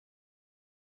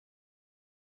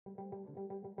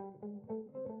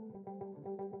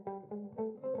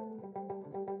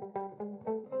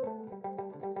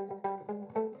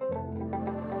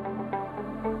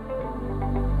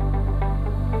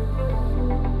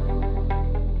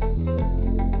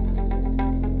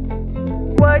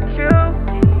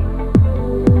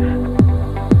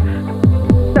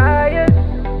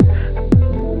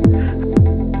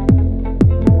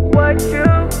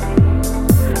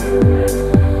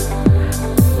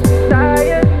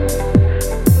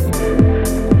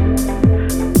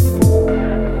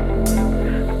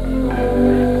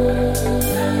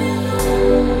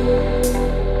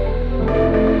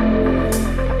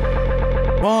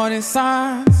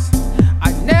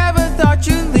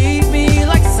thought you'd leave me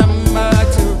like summer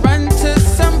to run to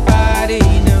somebody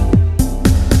new.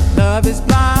 Love is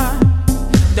blind.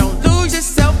 Don't lose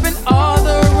yourself in all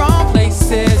the wrong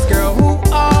places, girl. Who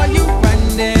are you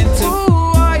running to?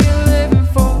 Who are you living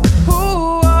for?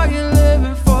 Who are you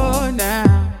living for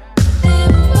now?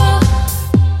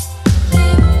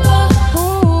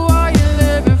 Who are you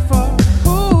living for?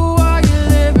 Who are you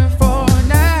living for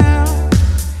now?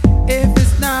 If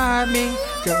it's not me,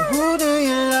 girl, who do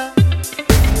you love?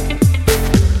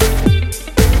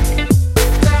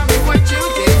 Tell me what you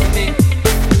did to me.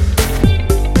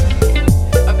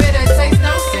 A bitter taste,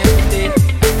 no sympathy.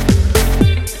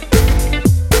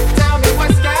 Tell me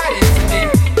what's got into me.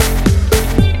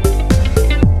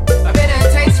 A bitter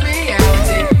taste,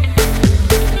 reality.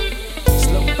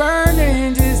 Slow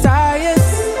burning desires,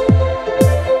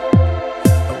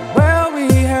 a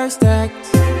well-rehearsed act.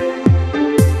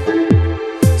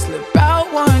 Slip out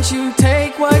once you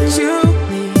take what you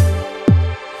need.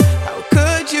 How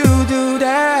could you do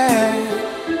that?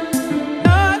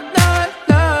 Lord, Lord,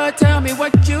 Lord, tell me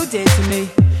what you did to me.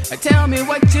 Tell me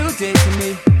what you did to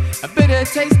me. A bitter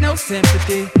taste, no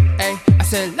sympathy. Ay, I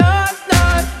said, Lord,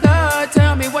 Lord, Lord,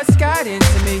 tell me what's got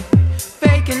into me.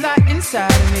 Vacant lot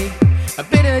inside of me. A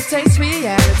bitter taste,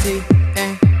 reality.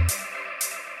 Ay.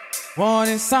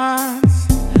 Warning signs.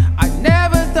 I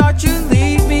never thought